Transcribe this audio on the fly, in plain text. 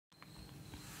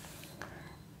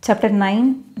Chapter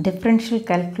 9 Differential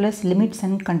Calculus Limits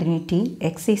and Continuity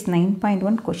Exercise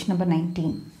 9.1 Question number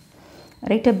 19.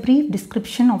 Write a brief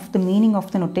description of the meaning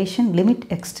of the notation limit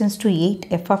extends to 8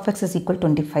 f of x is equal to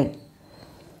 25.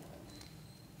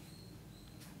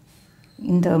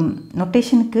 இந்த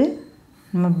நோட்டேஷனுக்கு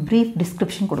நம்ம brief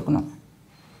description கொடுக்கணும்.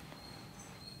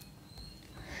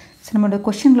 So நம்மளோட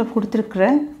கொஷனில் கொடுத்துருக்கிற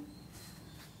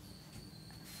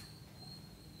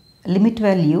limit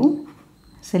value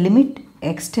so limit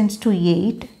x tends to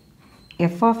 8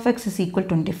 f of x is equal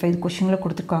to 25 கொஷனில்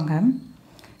கொடுத்துருக்காங்க.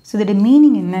 So இதோட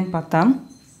meaning என்னன்னு பார்த்தா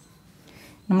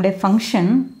நம்முடைய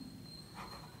function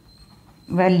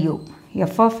value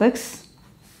f of x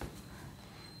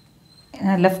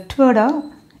லெஃப்ட்வேர்டாக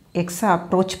எக்ஸை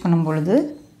அப்ரோச் பண்ணும் பொழுது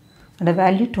அதோட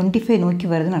வேல்யூ 25 நோக்கி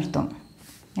வருதுன்னு அர்த்தம்.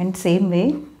 And same way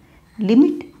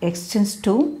limit extends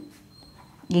to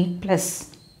 8 plus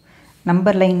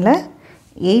number லைனில்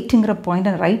 8ங்கிற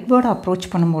பாயிண்ட்டை ரைட் வேர்டை அப்ரோச்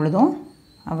பண்ணும் பொழுதும்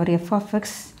அவர் f of x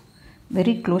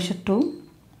very closure to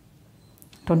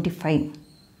 25.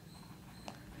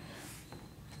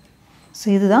 So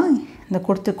இதுதான் இந்த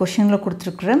கொஷனில்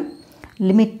கொடுத்துருக்குற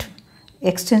limit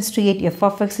extends to 8 f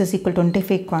of x is equal to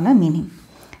 25க்கான meaning.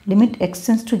 Limit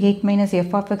extends to 8 minus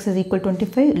f of x is equal to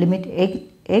 25. Limit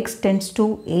x tends to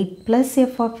 8 plus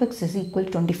f of x is equal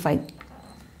to 25.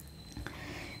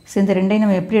 So இந்த ரெண்டையும்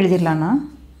நம்ம எப்படி எழுதிடலான்னா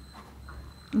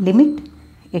limit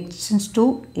x tends to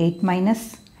 8 minus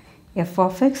f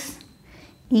of x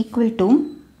equal to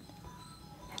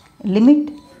limit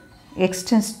x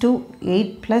tends to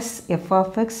 8 plus f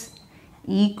of x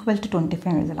equal to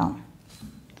 25 எழுதலாம்.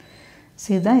 So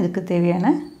இதுதான் இதுக்கு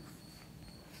தேவையான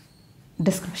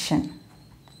description.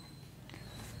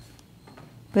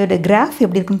 இப்போ இதோட கிராஃப்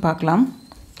எப்படி இருக்குன்னு பார்க்கலாம்.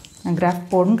 நான் கிராஃப்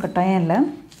போடணும்னு கட்டாயம் இல்லை.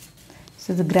 ஸோ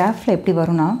இது கிராஃபில் எப்படி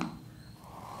வரும்னா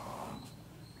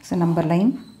so number line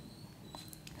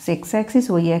so X axis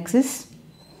Y axis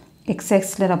X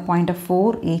ஆக்சிஸில் நான் பாயிண்ட் ஆஃப்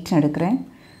 4 8 எடுக்கிறேன்.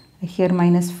 ஹியர்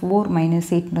 -4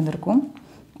 -8 வந்திருக்கும்.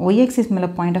 ஒய் ஆக்சிஸ் மேலே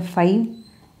பாயிண்ட் ஆஃப் 5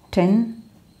 10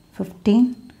 15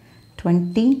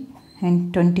 20 அண்ட்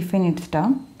 25 எடுத்துட்டா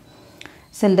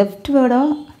ஸோ லெஃப்ட் வேர்டாக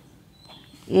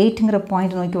 8ங்கிற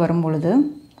பாயிண்ட் நோக்கி வரும்பொழுது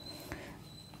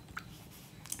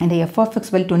இந்த f of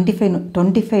x value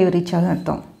 25 reach ஆகுதுன்னு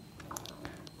அர்த்தம்.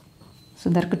 ஸோ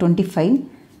இதற்கு 25.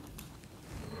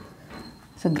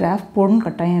 ஸோ கிராஃப் போடணும்னு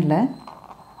கட்டாயம் இல்லை.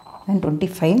 தென்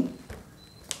 25.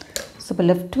 ஸோ இப்போ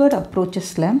லெஃப்ட்வேர்ட்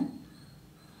அப்ரோச்சஸில்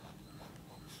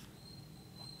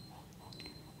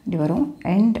இப்படி வரும்.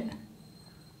 அண்ட்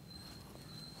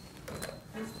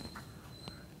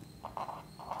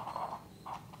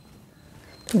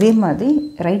இதே மாதிரி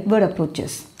ரைட் வேர்ட்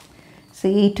அப்ரோச்சஸ் ஸோ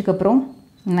 8க்கு அப்புறம்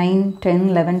 9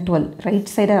 10 11 12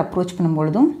 ரைட் சைடை approach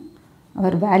பண்ணும்பொழுதும்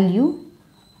our value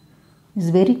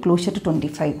is very closure to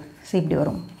 25. So இப்படி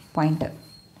வரும் பாயிண்ட்டு.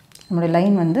 நம்மளுடைய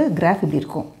லைன் வந்து கிராஃப் இப்படி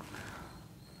இருக்கும்.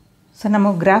 ஸோ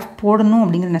நம்ம கிராஃப் போடணும்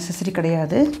அப்படிங்கிற நெசசரி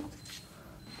கிடையாது.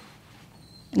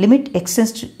 Limit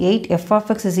extends to 8 f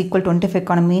of x is equal to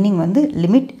 25க்கான meaning வந்து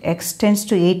limit extends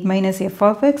to 8 minus f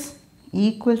of x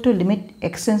equal to limit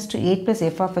x tends to 8 plus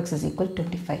f of x is equal to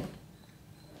 25.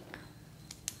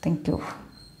 Thank you.